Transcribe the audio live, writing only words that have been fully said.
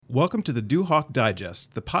Welcome to the Duhawk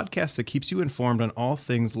Digest, the podcast that keeps you informed on all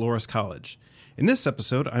things Loras College. In this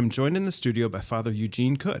episode, I'm joined in the studio by Father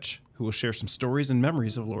Eugene Kutch, who will share some stories and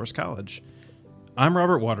memories of Loras College. I'm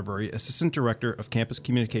Robert Waterbury, Assistant Director of Campus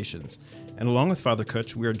Communications, and along with Father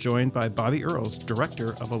Kutch, we are joined by Bobby Earls,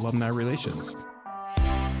 Director of Alumni Relations.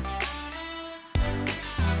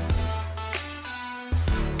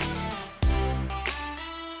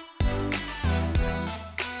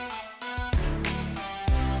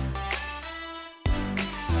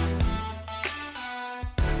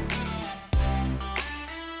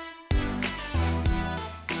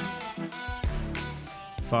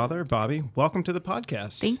 Father, Bobby, welcome to the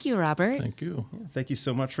podcast. Thank you, Robert. Thank you. Thank you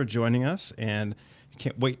so much for joining us, and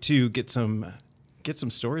can't wait to get some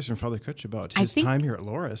stories from Father Kutch about his time here at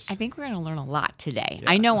Loras. I think we're going to learn a lot today.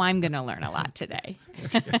 Yeah. I know I'm going to learn a lot today.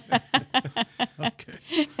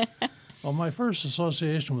 Okay. Well, my first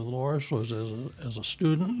association with Loras was as a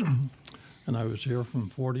student, and I was here from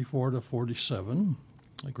 44 to 47.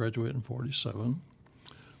 I graduated in 47.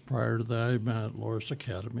 Prior to that, I'd been at Loras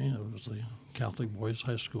Academy. It was the Catholic Boys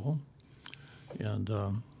High School. And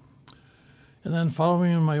then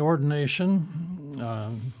following my ordination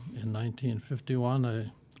in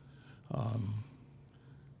 1951,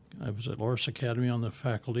 I was at Loras Academy on the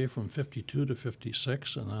faculty from 52 to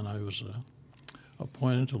 56, and then I was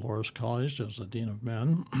appointed to Loras College as the Dean of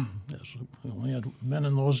Men. As we only had men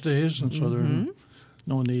in those days, and so there's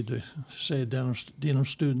no need to say Dean of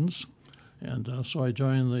Students. And so I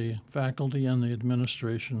joined the faculty and the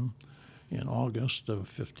administration in August of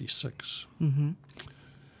 56. Mm-hmm.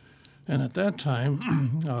 And at that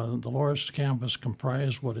time, the Loras campus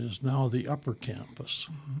comprised what is now the upper campus,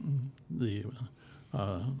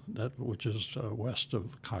 that which is west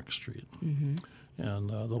of Cox Street. Mm-hmm. And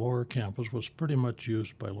the lower campus was pretty much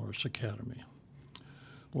used by Loras Academy.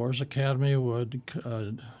 Loras Academy would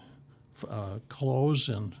close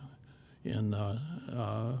in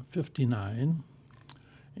 59,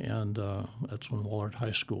 and that's when Wahlert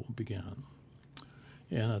High School began.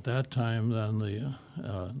 And at that time, then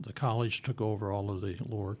the college took over all of the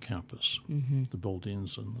lower campus, the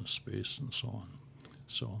buildings and the space and so on.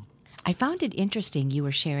 So I found it interesting you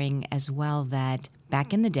were sharing as well that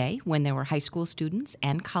back in the day when there were high school students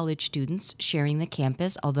and college students sharing the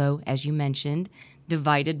campus, although, as you mentioned,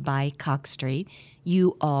 divided by Cox Street,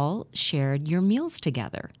 you all shared your meals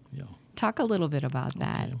together. Yeah. Talk a little bit about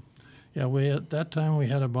that. Okay. Yeah, at that time we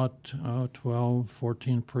had about 12,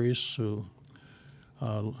 14 priests who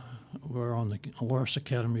were on the Loras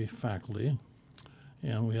Academy faculty,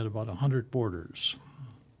 and we had about 100 boarders,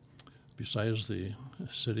 besides the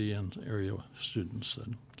city and area students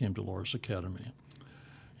that came to Loras Academy.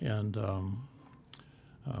 And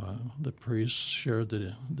the priests shared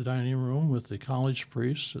the dining room with the college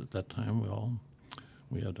priests. At that time,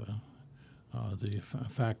 we had the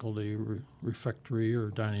faculty refectory or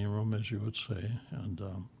dining room, as you would say, and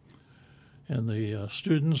the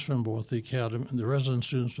students from both the academy, the resident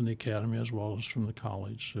students from the academy, as well as from the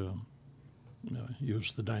college,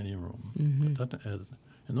 used the dining room. Mm-hmm. But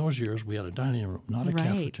in those years, we had a dining room, not a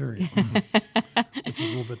cafeteria, which is a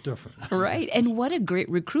little bit different. Right, and what a great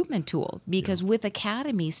recruitment tool, because with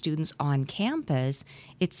academy students on campus,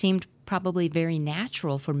 it seemed probably very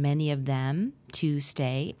natural for many of them to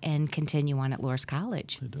stay and continue on at Loras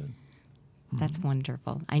College. They did. That's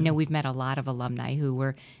wonderful. I know we've met a lot of alumni who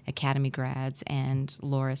were academy grads and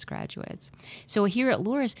Loras graduates. So here at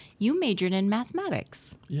Loras, you majored in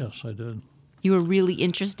mathematics. Yes, I did. You were really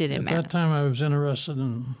interested in math. At that time, I was interested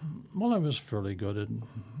in, I was fairly good at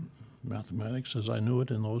mathematics as I knew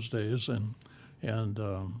it in those days, and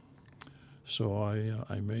so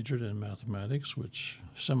I majored in mathematics, which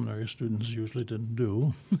seminary students usually didn't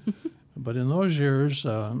do. But in those years,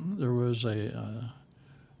 there was a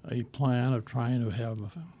plan of trying to have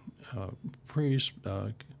priests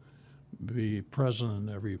be present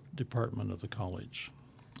in every department of the college.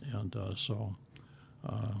 And so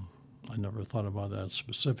I never thought about that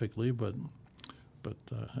specifically, but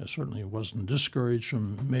I certainly wasn't discouraged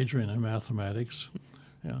from majoring in mathematics.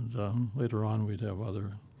 And later on, we'd have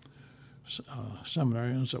other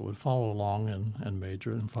seminarians that would follow along and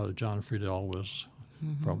major, and Father John Friedel was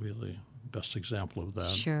probably the best example of that.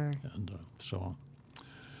 Sure. And so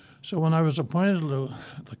when I was appointed to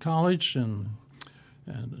the college and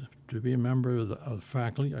to be a member of the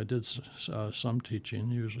faculty, I did some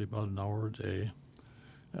teaching, usually about an hour a day,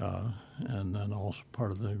 and then also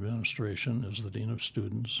part of the administration as the Dean of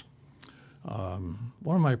Students. One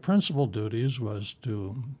of my principal duties was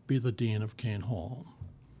to be the Dean of Kane Hall.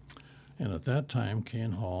 And at that time,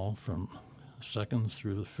 Kane Hall, from the second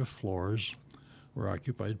through the fifth floors, were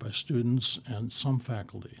occupied by students and some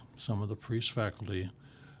faculty. Some of the priest faculty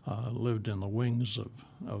lived in the wings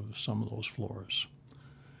of some of those floors.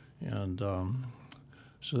 And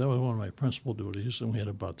so that was one of my principal duties, and we had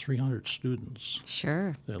about 300 students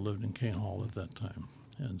Sure. that lived in Kane Hall at that time.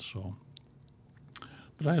 And so,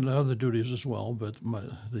 but I had other duties as well, but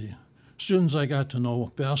the students I got to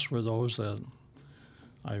know best were those that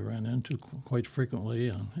I ran into quite frequently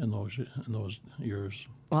in those years.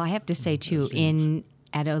 Well, I have to say, too,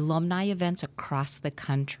 at alumni events across the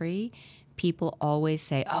country, people always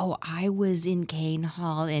say, oh, I was in Kane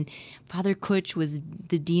Hall, and Father Kutch was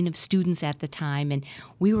the dean of students at the time, and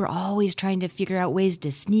we were always trying to figure out ways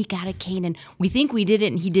to sneak out of Kane, and we think we did it,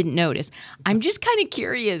 and he didn't notice. I'm just kind of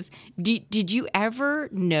curious, did you ever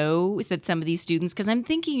know that some of these students, because I'm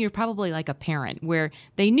thinking you're probably like a parent, where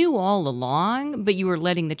they knew all along, but you were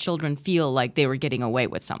letting the children feel like they were getting away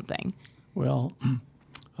with something? Well,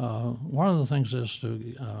 one of the things is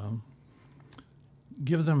to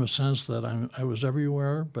give them a sense that I was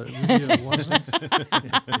everywhere, but really I wasn't.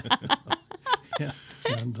 Yeah.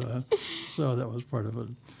 And so that was part of it.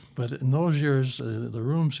 But in those years, the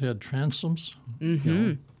rooms had transoms,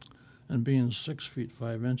 and being 6 feet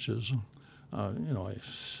 5 inches, I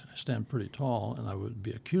stand pretty tall, and I would be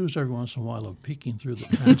accused every once in a while of peeking through the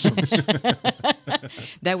transoms.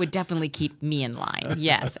 That would definitely keep me in line.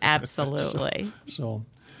 Yes, absolutely.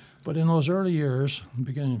 But in those early years,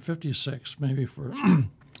 beginning in 56, maybe for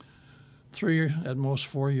 3, at most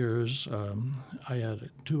 4 years, I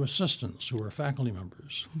had 2 assistants who were faculty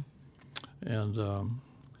members. And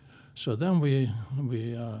so then we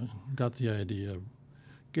got the idea of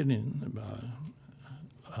getting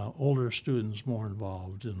older students more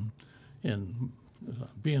involved in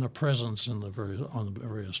being a presence on the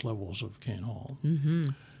various levels of Kane Hall. Mm-hmm.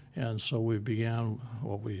 And so we began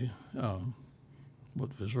what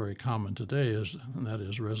is very common today and that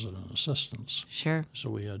is resident assistants. Sure. So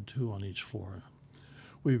we had 2 on each floor.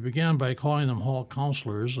 We began by calling them hall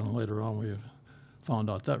counselors, and later on we found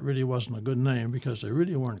out that really wasn't a good name because they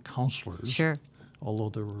really weren't counselors. Sure. Although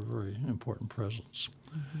they were a very important presence.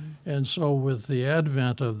 Mm-hmm. And so with the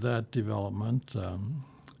advent of that development,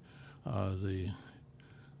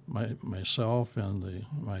 myself and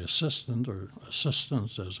my assistant, or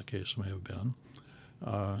assistants as the case may have been,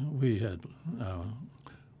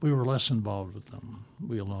 we were less involved with them.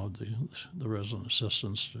 We allowed the resident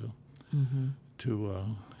assistants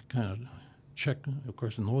to kind of check. Of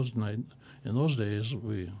course, in those days,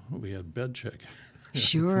 we had bed check.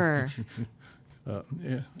 Sure.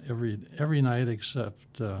 Every night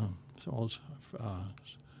except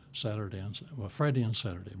Saturday and Friday and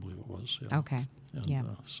Saturday, I believe it was. Yeah. Okay. And, yeah.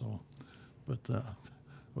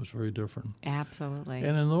 It was very different. Absolutely.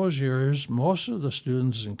 And in those years, most of the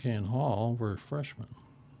students in Kane Hall were freshmen.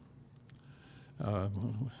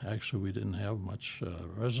 Actually, we didn't have much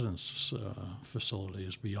residence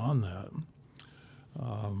facilities beyond that.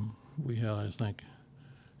 We had, I think,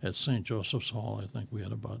 at St. Joseph's Hall, I think we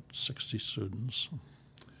had about 60 students.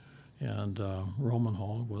 And Roman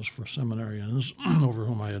Hall was for seminarians over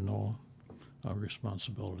whom I had no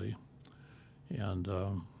responsibility. And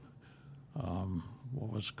what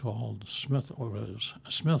was called Smith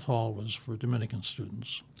Hall was for Dominican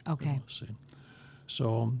students. Okay.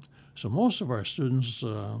 So most of our students,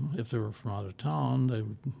 if they were from out of town, they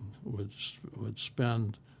would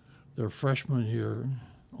spend their freshman year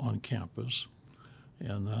on campus,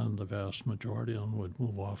 and then the vast majority of them would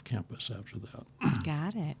move off campus after that.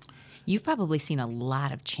 Got it. You've probably seen a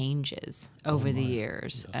lot of changes over the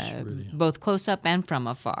years, yes, really. Both close up and from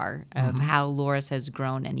afar, of how Loras has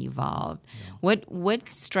grown and evolved. Yeah. What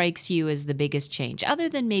strikes you as the biggest change, other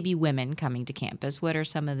than maybe women coming to campus? What are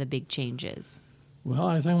some of the big changes? Well,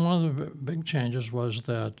 I think one of the big changes was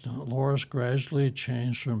that Loras gradually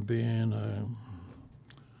changed from being a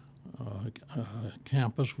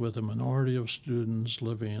campus with a minority of students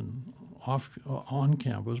living on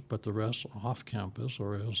campus, but the rest off campus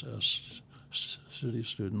or as city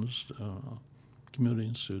students,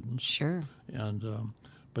 commuting students. Sure. And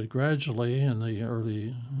but gradually, in the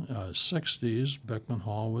early 60s, Beckman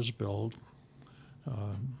Hall was built,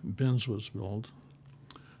 Binns was built,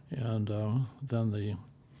 and then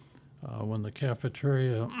when the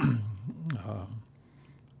cafeteria.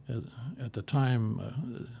 At the time,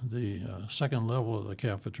 the second level of the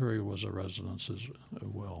cafeteria was a residence as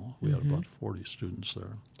well. We had about 40 students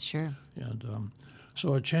there. Sure. And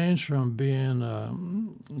so it changed from being a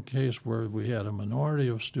case where we had a minority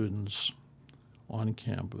of students on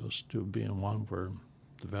campus to being one where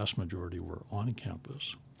the vast majority were on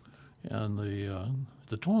campus. And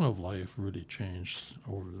the tone of life really changed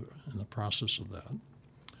in the process of that.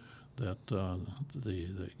 that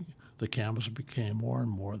the campus became more and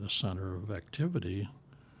more the center of activity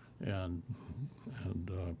and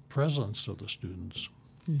presence of the students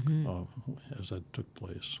as that took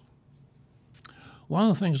place. One of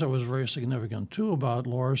the things that was very significant, too, about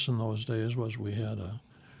Loras in those days was we had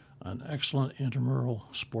an excellent intramural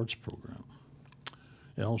sports program.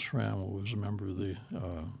 Al Schramm was a member of the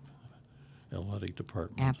athletic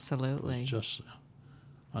department. Absolutely. He was just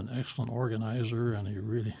an excellent organizer, and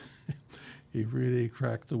he really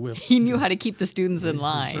cracked the whip. He knew how to keep the students in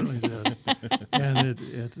line. He certainly did. And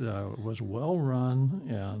it was well run,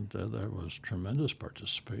 and there was tremendous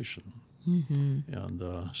participation. And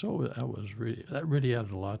so that really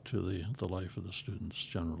added a lot to the life of the students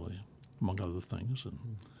generally, among other things. And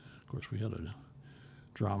of course, we had a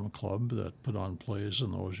drama club that put on plays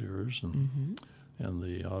in those years, and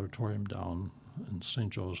the auditorium down in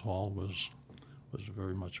St. Joe's Hall was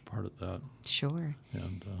very much a part of that. Sure.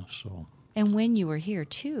 And so. And when you were here,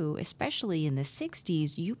 too, especially in the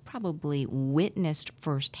 60s, you probably witnessed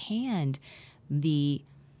firsthand the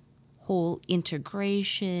whole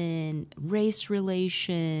integration, race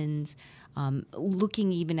relations,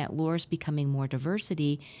 looking even at Loras becoming more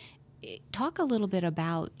diversity. Talk a little bit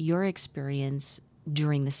about your experience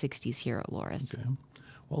during the 60s here at Loras. Okay.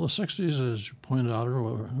 Well, the 60s, as you pointed out,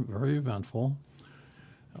 were very eventful.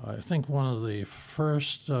 I think one of the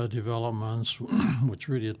first developments, which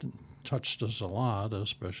really touched us a lot,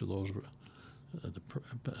 especially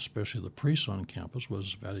the priests on campus,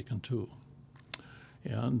 was Vatican II.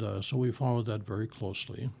 And so we followed that very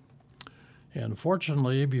closely. And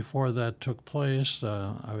fortunately, before that took place,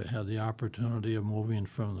 I had the opportunity of moving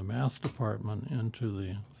from the math department into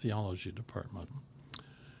the theology department.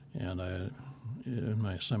 And in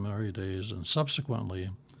my seminary days and subsequently,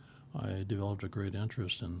 I developed a great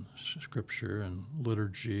interest in Scripture and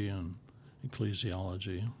liturgy and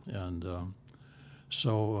ecclesiology. And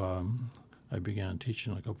so I began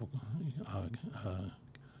teaching a couple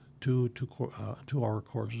two-hour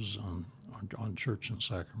courses on church and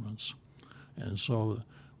sacraments. And so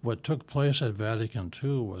what took place at Vatican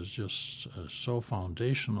II was just so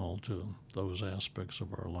foundational to those aspects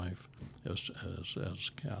of our life as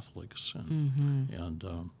Catholics.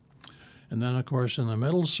 And then, of course, in the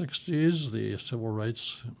middle 60s, the civil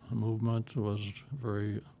rights movement was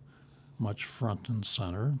very much front and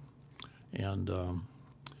center. And then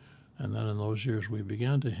in those years, we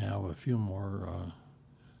began to have a few more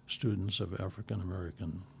students of African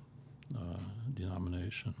American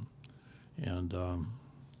denomination. And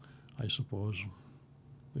I suppose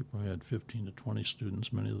we probably had 15 to 20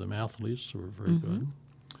 students, many of them athletes who were very good.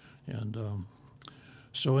 And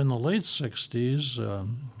so in the late 60s,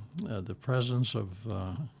 the presence of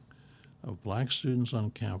black students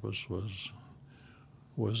on campus was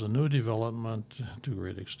a new development to a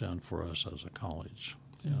great extent for us as a college.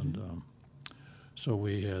 And so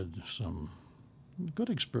we had some good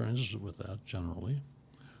experiences with that generally.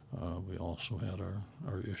 We also had our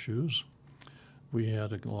issues. We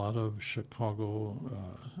had a lot of Chicago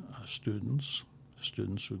students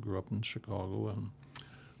who grew up in Chicago and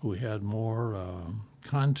who had more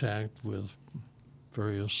contact with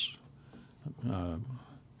various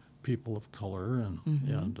people of color, and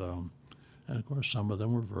of course some of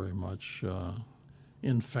them were very much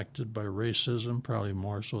infected by racism, probably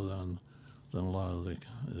more so than a lot of the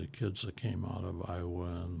kids that came out of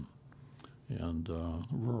Iowa and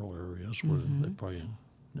rural areas where they probably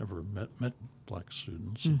never met black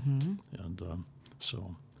students.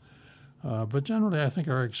 But generally I think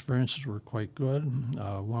our experiences were quite good.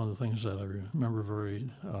 One of the things that I remember very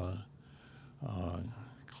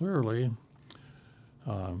clearly,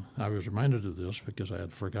 I was reminded of this because I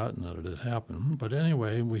had forgotten that it had happened. But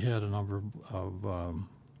anyway, we had a number of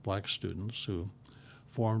black students who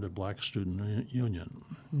formed a black student union.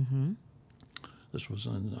 This was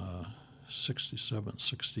in 67,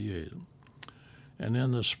 68. And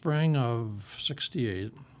in the spring of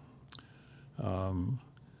 68,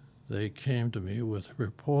 they came to me with a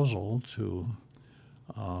proposal to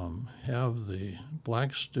have the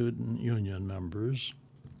black student union members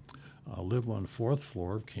live on 4th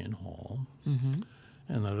floor of Kane Hall,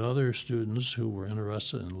 and that other students who were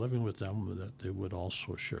interested in living with them, that they would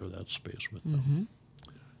also share that space with them.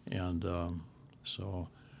 And so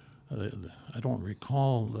I don't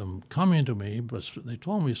recall them coming to me, but they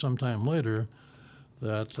told me sometime later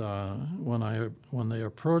that when they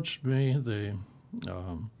approached me, they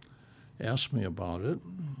asked me about it.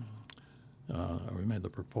 We made the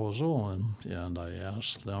proposal, and I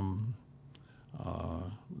asked them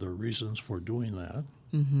the reasons for doing that.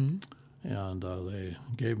 And they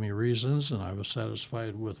gave me reasons, and I was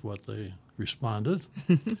satisfied with what they responded.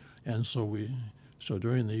 And so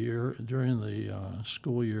during the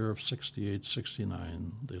school year of 68,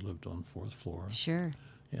 69, they lived on 4th floor. Sure.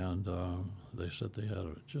 And they said they had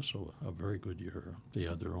just a very good year. They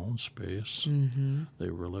had their own space. They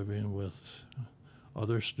were living with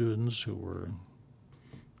other students who were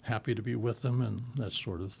happy to be with them and that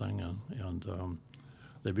sort of thing. And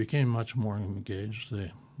they became much more engaged.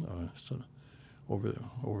 They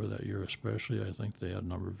over that year especially, I think they had a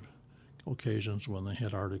number of occasions when they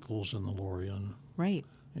had articles in the Lorien. Right.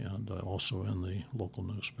 And also in the local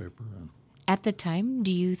newspaper. And at the time,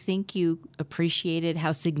 do you think you appreciated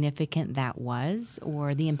how significant that was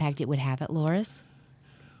or the impact it would have at Loras?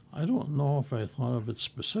 I don't know if I thought of it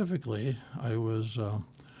specifically. I was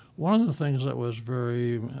one of the things that was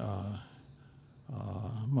very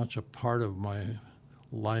much a part of my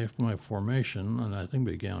life, my formation, and I think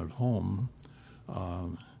began at home,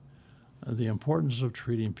 the importance of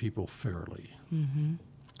treating people fairly.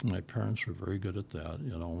 My parents were very good at that,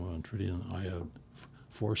 I have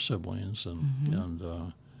 4 siblings, and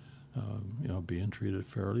being treated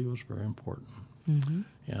fairly was very important.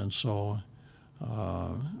 And so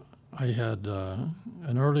I had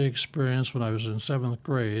an early experience when I was in 7th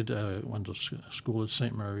grade. I went to school at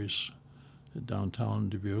St. Mary's downtown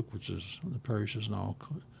Dubuque, which is the parish is now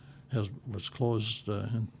was closed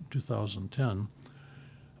in 2010.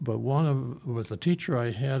 But with the teacher I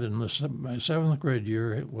had in my 7th grade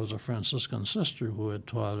year, it was a Franciscan sister who had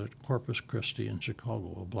taught at Corpus Christi in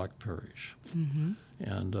Chicago, a black parish.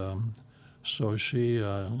 And so she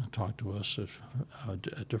talked to us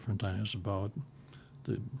at different times about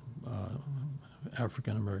the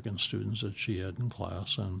African-American students that she had in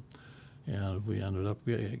class. And we ended up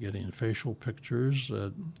getting facial pictures,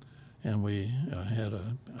 and we had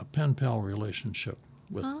a pen-pal relationship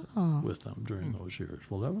with them during those years.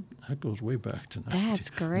 Well, that goes way back to That's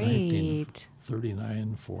great.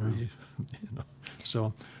 1939, 40.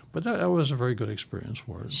 So, but that was a very good experience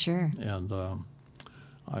for us. Sure. And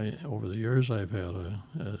over the years, I've had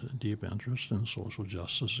a deep interest in social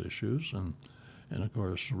justice issues, and of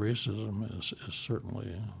course, racism is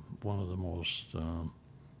certainly one of the most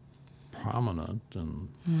prominent and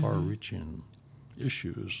far-reaching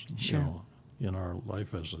issues, in our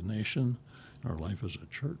life as a nation, our life as a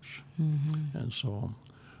church. And so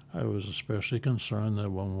I was especially concerned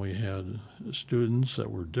that when we had students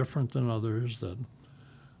that were different than others, that,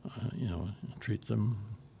 treat them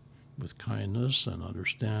with kindness and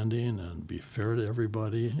understanding and be fair to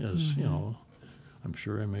everybody. As, I'm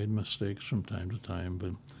sure I made mistakes from time to time,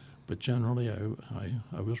 but generally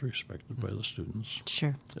I was respected by the students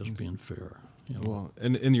as being fair. Well,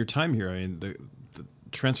 and in your time here, I mean, the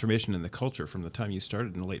transformation in the culture from the time you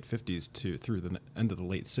started in the late 50s to through the end of the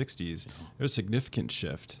late 60s, there was a significant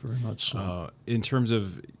shift. Very much so. In terms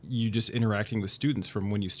of you just interacting with students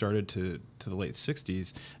from when you started to the late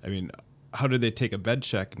 60s, I mean, how did they take a bed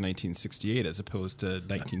check in 1968 as opposed to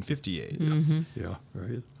 1958? Yeah,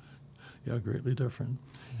 right. Yeah, greatly different.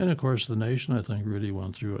 And of course, the nation, I think, really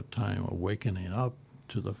went through a time awakening up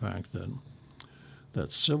to the fact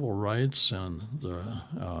that civil rights and the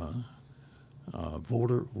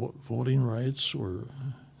voting rights were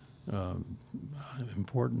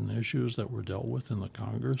important issues that were dealt with in the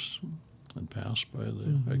Congress and passed by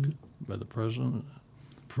the president,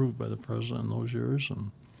 approved by the president in those years,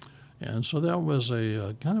 and so that was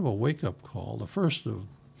a kind of a wake-up call, the first of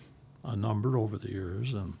a number over the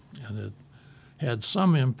years, and it had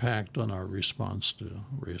some impact on our response to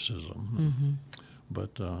racism.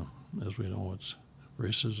 But as we know,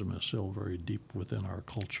 racism is still very deep within our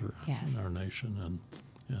culture, in our nation,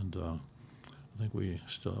 and I think we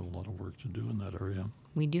still have a lot of work to do in that area.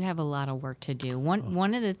 We do have a lot of work to do.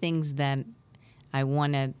 One of the things that I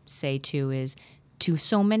want to say, too, is to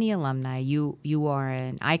so many alumni, you are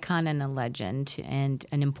an icon and a legend and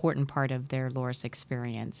an important part of their Loras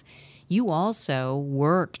experience. You also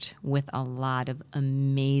worked with a lot of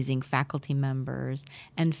amazing faculty members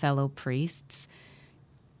and fellow priests.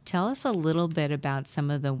 Tell us a little bit about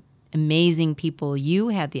some of the amazing people you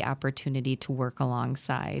had the opportunity to work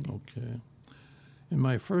alongside. Okay. In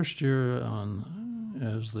my first year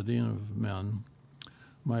as the Dean of Men,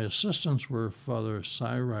 my assistants were Father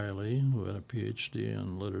Cy Riley, who had a Ph.D.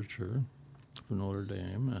 in literature from Notre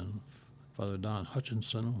Dame, and Father Don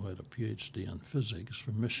Hutchinson, who had a Ph.D. in physics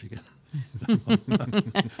from Michigan.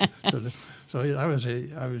 So I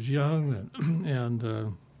was young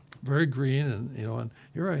and very green, and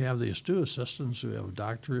here I have these 2 assistants who have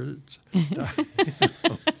doctorates.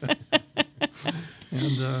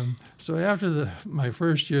 And so after my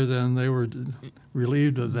first year, then they were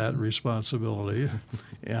relieved of that responsibility,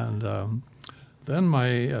 and Then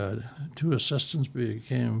my two assistants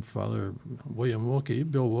became Father William Wilkie,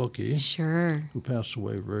 Bill Wilkie, Sure. who passed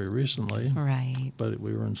away very recently. Right. But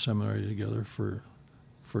we were in seminary together for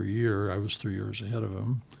a year. I was 3 years ahead of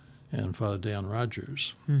him, and Father Dan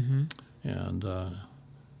Rogers. Mm-hmm. And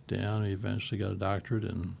Dan eventually got a doctorate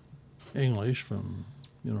in English from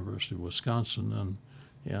University of Wisconsin,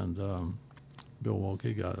 and Bill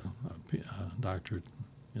Wilkie got a doctorate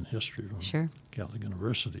in history from Sure. Catholic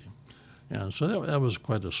University. And so that was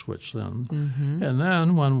quite a switch then. Mm-hmm. And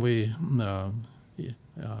then when we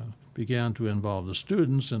began to involve the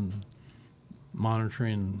students in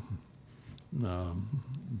monitoring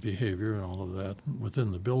behavior and all of that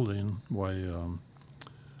within the building, why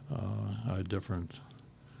I had different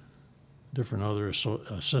other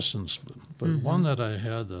assistants. But Mm-hmm. one that I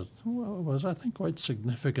had that was, I think, quite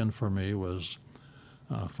significant for me was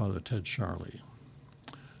Father Ted Charlie.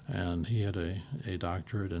 And he had a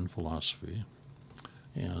doctorate in philosophy.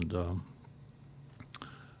 And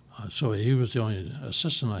so he was the only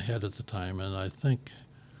assistant I had at the time. And I think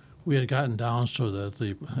we had gotten down so that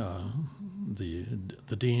the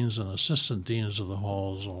deans and assistant deans of the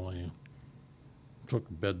halls only took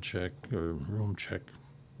bed check or room check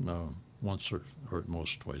once or at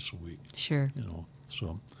most twice a week. Sure.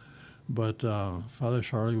 So, but Father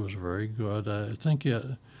Charlie was very good. I think it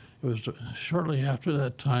was shortly after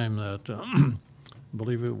that time that I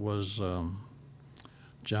believe it was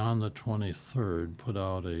John the 23rd put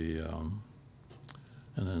out an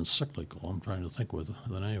encyclical. I'm trying to think with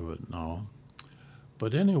the name of it now.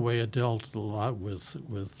 But anyway, it dealt a lot with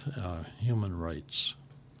human rights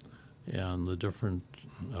and the different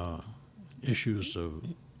issues of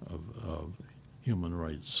human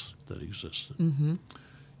rights that existed. Mm-hmm.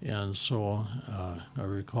 And so I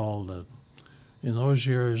recall that in those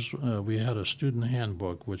years we had a student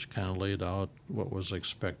handbook which kind of laid out what was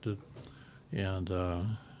expected, and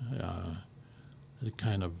it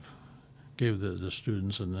kind of gave the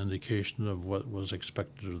students an indication of what was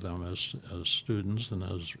expected of them as students and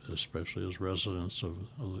especially as residents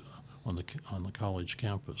on the college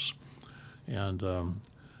campus. And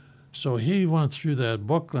so he went through that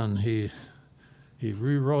book and he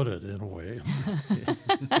rewrote it in a way.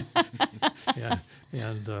 Yeah,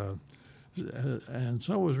 and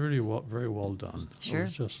so it was really very well done. Sure.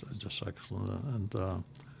 It was just excellent.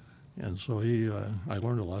 And so I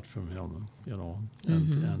learned a lot from him,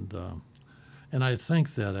 and I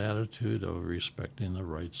think that attitude of respecting the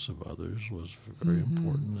rights of others was very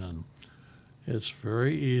important. And it's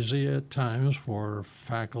very easy at times for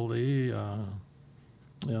faculty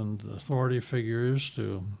and authority figures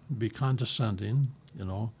to be condescending,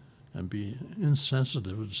 and be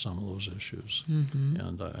insensitive to some of those issues. Mm-hmm.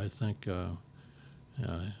 And I think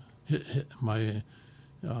my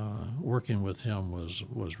working with him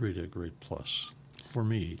was really a great plus for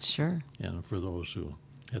me. Sure. And for those who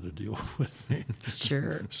had to deal with me.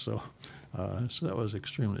 Sure. So that was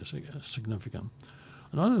extremely significant.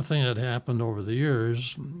 Another thing that happened over the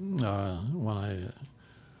years when I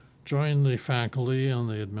joined the faculty and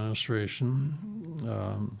the administration,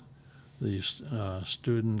 the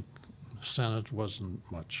student senate wasn't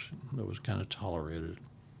much. It was kind of tolerated,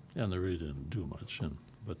 and they really didn't do much.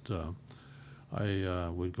 But I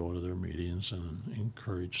would go to their meetings and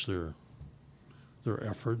encourage their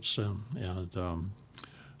efforts, and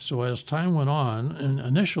so as time went on, and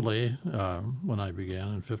initially when I began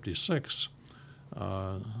in '56,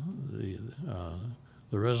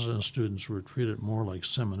 the resident students were treated more like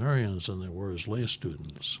seminarians than they were as lay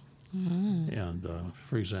students. Mm-hmm. And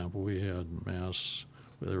for example, we had Mass.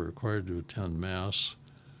 They were required to attend Mass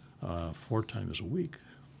 4 times a week.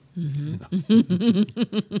 Mm-hmm.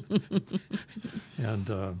 And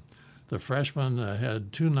the freshmen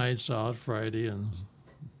had 2 nights out, Friday and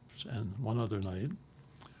one other night.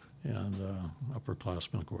 And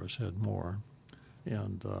upperclassmen, of course, had more.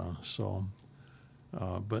 And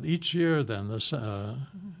but each year then,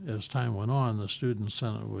 as time went on, the Student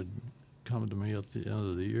Senate would come to me at the end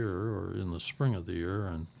of the year or in the spring of the year,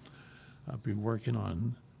 and I'd be working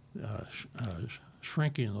on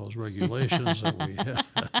shrinking those regulations that we had.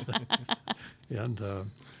 And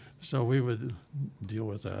so we would deal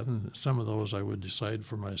with that. And some of those I would decide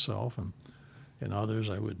for myself, and others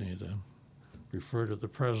I would need to refer to the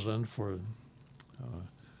president for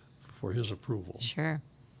his approval. Sure.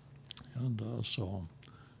 And so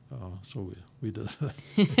we did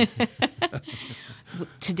that.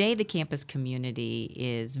 Today, the campus community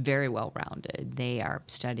is very well-rounded. They are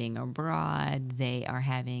studying abroad. They are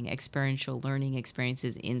having experiential learning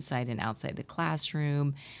experiences inside and outside the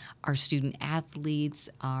classroom. Our student athletes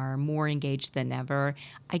are more engaged than ever.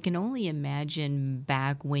 I can only imagine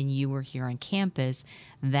back when you were here on campus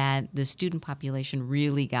that the student population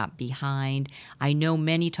really got behind. I know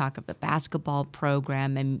many talk of the basketball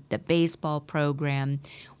program and the baseball program.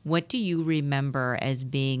 What do you remember as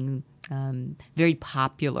being very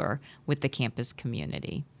popular with the campus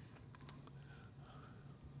community?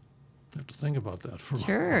 I have to think about that for a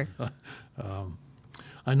Sure. moment.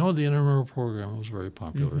 I know the intramural program was very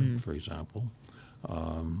popular, for example.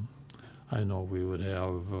 I know we would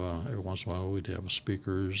have, every once in a while, we'd have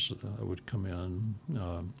speakers that would come in.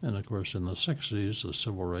 And, of course, in the 60s, the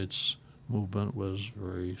civil rights movement was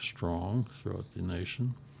very strong throughout the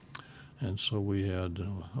nation. And so we had,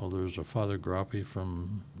 there was a Father Grappi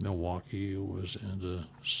from Milwaukee who was into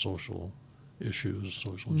social issues,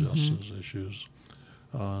 social justice issues.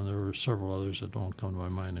 There were several others that don't come to my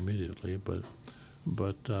mind immediately, but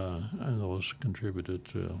and those contributed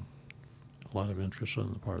to a lot of interest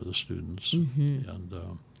on the part of the students. And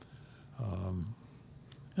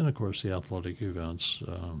of course, the athletic events.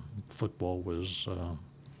 Football was a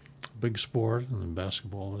big sport, and then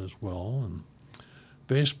basketball as well, and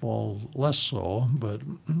baseball less so, but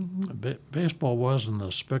baseball wasn't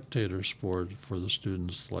a spectator sport for the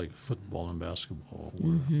students like football and basketball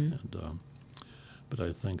were. But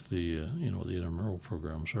I think the intramural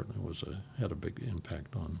program certainly had a big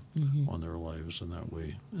impact on their lives in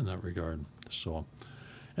that regard. So,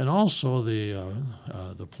 and also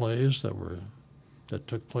the plays that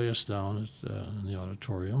took place down in the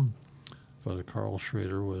auditorium. Father Carl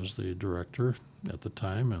Schrader was the director at the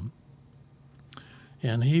time,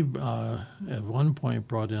 and he at one point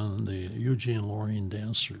brought in the Eugene Lorraine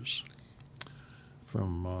dancers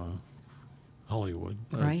from Hollywood,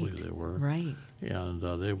 I believe they were. Right. And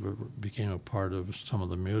they became a part of some of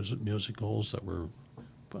the musicals that were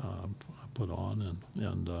put on,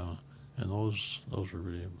 and those were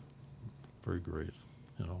really very great,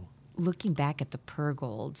 Looking back at the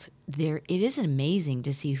Purgolds, it is amazing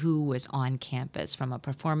to see who was on campus from a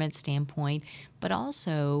performance standpoint, but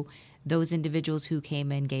also those individuals who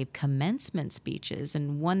came and gave commencement speeches.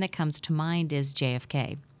 And one that comes to mind is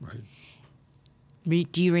JFK. Right.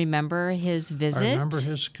 Do you remember his visit? I remember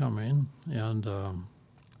his coming, and I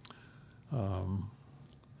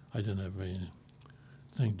didn't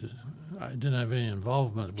have any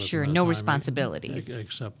involvement with Sure, him at no the time, responsibilities.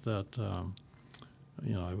 except that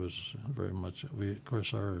I was very much. Of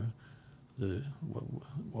course,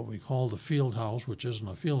 what we call the field house, which isn't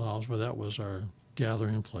a field house, but that was our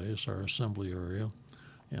gathering place, our assembly area.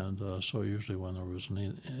 And so usually when there was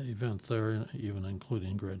an event there, even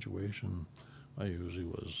including graduation, I usually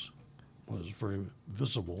was very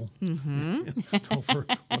visible for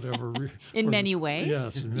whatever in many ways.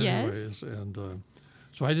 Yes, in many ways. And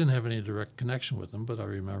so I didn't have any direct connection with him, but I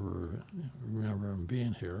remember him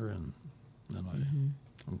being here, and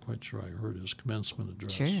I'm quite sure I heard his commencement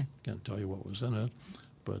address. Sure. Can't tell you what was in it,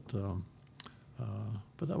 but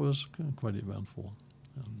that was quite eventful.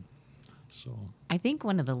 And so I think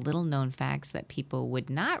one of the little-known facts that people would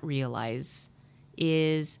not realize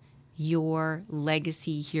is your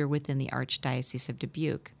legacy here within the Archdiocese of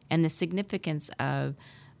Dubuque and the significance of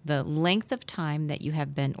the length of time that you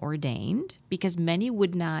have been ordained, because for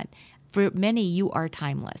many, you are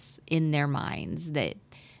timeless in their minds, that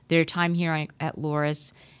their time here at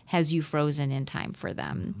Loras has you frozen in time for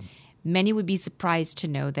them. Many would be surprised to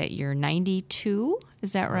know that you're 92,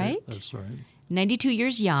 is that right? That's right. 92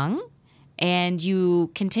 years young. And you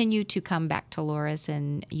continue to come back to Loras,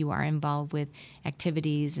 and you are involved with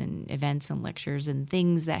activities and events and lectures and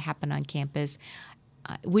things that happen on campus,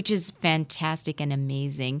 which is fantastic and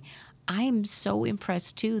amazing. I'm so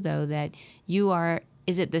impressed, too, though, that you are,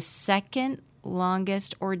 is it the second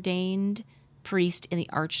longest ordained priest in the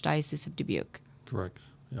Archdiocese of Dubuque? Correct,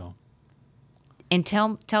 yeah. And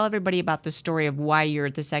tell everybody about the story of why you're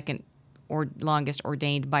the second or longest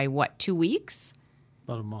ordained by, 2 weeks?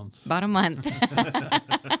 About a month. About a month.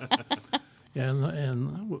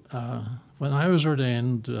 And when I was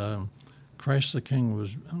ordained, Christ the King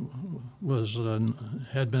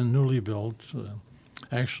had been newly built.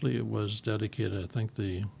 Actually, it was dedicated, I think,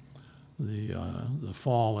 the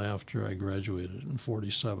fall after I graduated in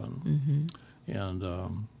 '47, and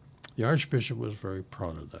the Archbishop was very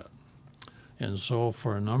proud of that. And so,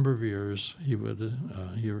 for a number of years, he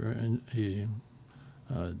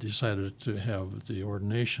decided to have the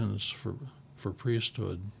ordinations for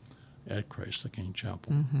priesthood at Christ the King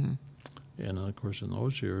Chapel. And, of course, in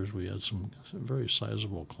those years, we had some very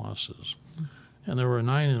sizable classes. And there were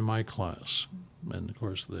 9 in my class. And, of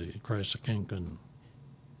course, the Christ the King couldn't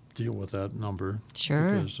deal with that number.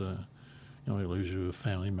 Sure. Because, you usually have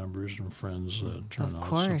family members and friends turn out. Of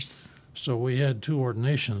course. So we had 2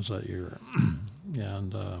 ordinations that year.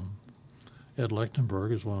 And Ed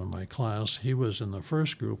Lechtenberg is one of my class. He was in the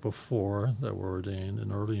first group of 4 that were ordained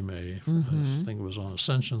in early May. I think it was on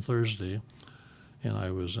Ascension Thursday. And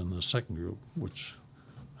I was in the second group, which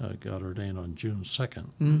got ordained on June 2nd.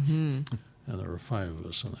 And there were 5 of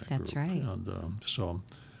us in that group. That's right. And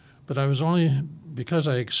but I was only, because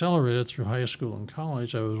I accelerated through high school and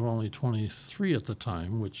college, I was only 23 at the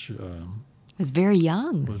time, which was very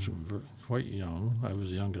young. was quite young. I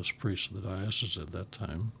was the youngest priest of the diocese at that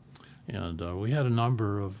time. And we had a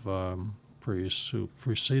number of priests who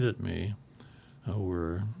preceded me who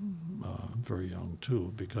were very young,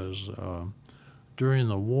 too, because during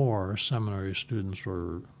the war, seminary students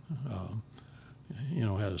were,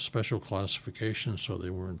 had a special classification, so they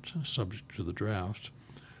weren't subject to the draft.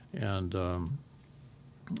 And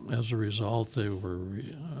as a result, they were,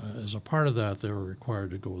 as a part of that, they were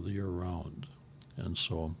required to go the year round. And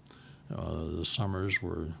so the summers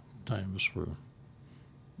were times for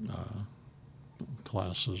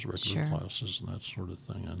classes, regular classes, and that sort of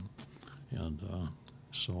thing. And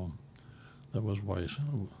so that was why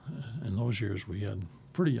in those years we had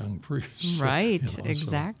pretty young priests. Right,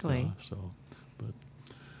 exactly.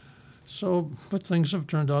 But things have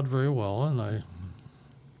turned out very well, and I've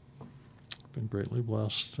been greatly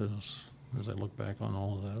blessed as I look back on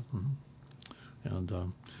all of that.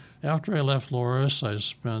 And after I left Loras, I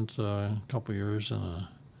spent a couple years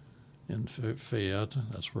in Fayette.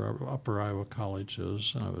 That's where Upper Iowa College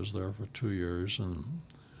is, and I was there for 2 years. And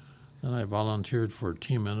then I volunteered for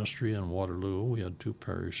team ministry in Waterloo. We had 2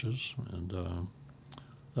 parishes, and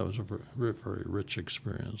that was a very, very rich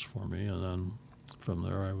experience for me. And then from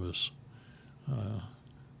there, I was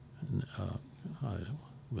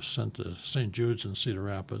sent to St. Jude's in Cedar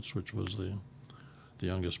Rapids, which was the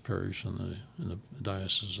youngest parish in the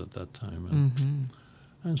diocese at that time.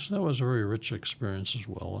 And so that was a very rich experience as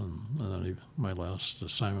well. And then my last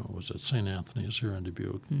assignment was at St. Anthony's here in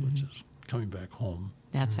Dubuque, which is coming back home.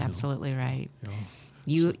 That's absolutely right.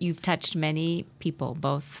 You've touched many people,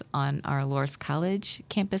 both on our Loras College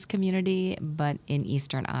campus community, but in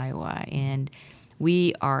eastern Iowa. And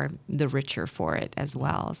we are the richer for it as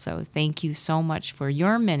well. So thank you so much for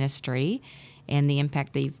your ministry and the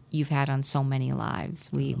impact that you've had on so many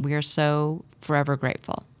lives. We are so forever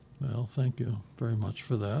grateful. Well, thank you very much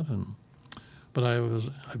for that. But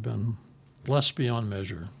I've been blessed beyond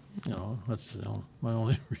measure. That's my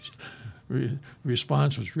only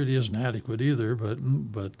response, which really isn't adequate either.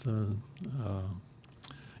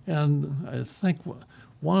 And I think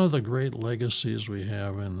one of the great legacies we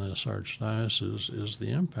have in this archdiocese is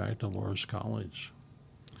the impact of Loras College.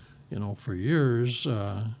 For years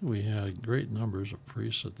we had great numbers of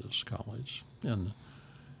priests at this college, and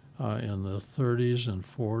in the 30s and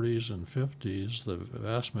 40s and 50s, the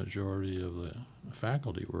vast majority of the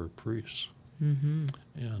faculty were priests.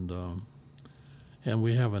 And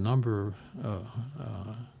we have a number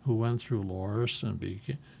who went through Loras and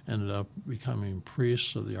ended up becoming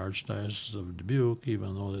priests of the Archdiocese of Dubuque,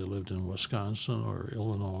 even though they lived in Wisconsin or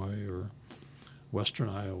Illinois or western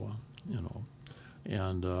Iowa,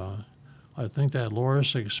 And I think that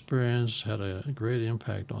Loras experience had a great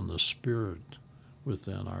impact on the spirit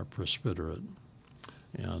within our presbyterate.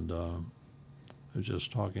 And I was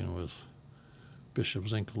just talking with Bishop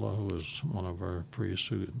Zinkola, who was one of our priests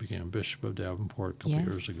who became Bishop of Davenport a couple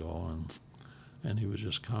years ago, and he was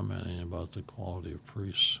just commenting about the quality of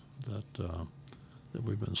priests that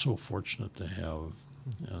we've been so fortunate to have,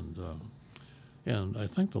 and I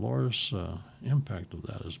think the Loras impact of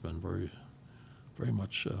that has been very, very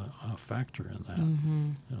much a factor in that.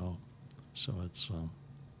 So it's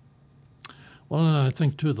well, and I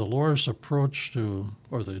think too the Loras approach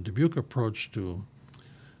or the Dubuque approach to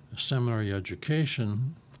seminary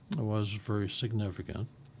education was very significant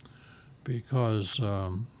because,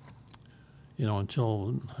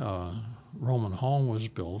 until Roman Hall was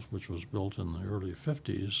built, which was built in the early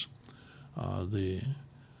 50s, the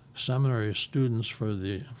seminary students for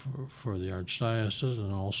the archdiocese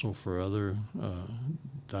and also for other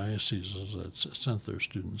dioceses that sent their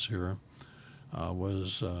students here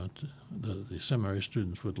the seminary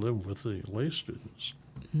students would live with the lay students.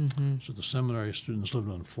 So the seminary students lived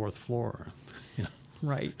on the 4th floor.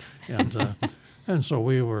 Right. And so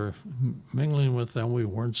we were mingling with them. We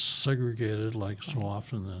weren't segregated like so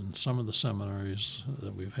often in some of the seminaries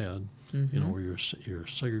that we've had, where you're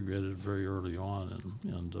segregated very early on.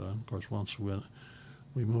 And of course, once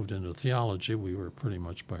we moved into theology, we were pretty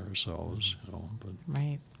much by ourselves,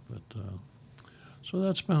 Right. So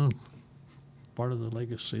that's been part of the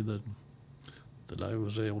legacy that I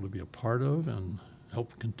was able to be a part of and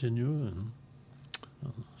help continue, and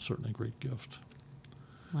certainly a great gift.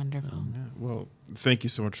 Wonderful. Well, thank you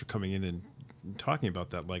so much for coming in and talking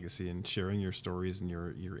about that legacy and sharing your stories and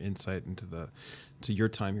your insight to your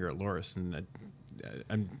time here at Loras. And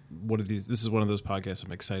I'm this is one of those podcasts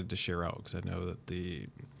I'm excited to share out, because I know that the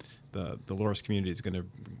Loras community is going to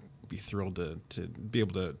be thrilled to be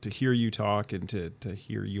able to hear you talk and to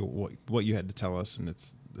hear what you had to tell us. And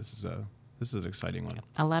this is an exciting one.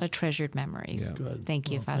 A lot of treasured memories. Yeah. Good. Thank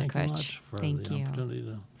you, Father Thank you Kutch. much for Thank the you. opportunity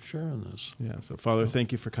to share in this. Yeah, so Father,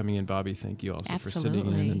 thank you for coming in. Bobby, thank you also for sitting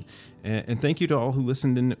Absolutely. in. And thank you to all who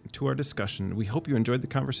listened in to our discussion. We hope you enjoyed the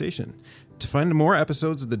conversation. To find more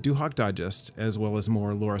episodes of the Duhawk Digest, as well as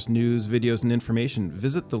more Loras news, videos, and information,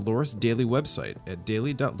 visit the Loras Daily website at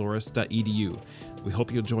daily.loras.edu. We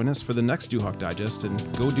hope you'll join us for the next Duhawk Digest, and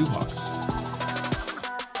go Duhawks.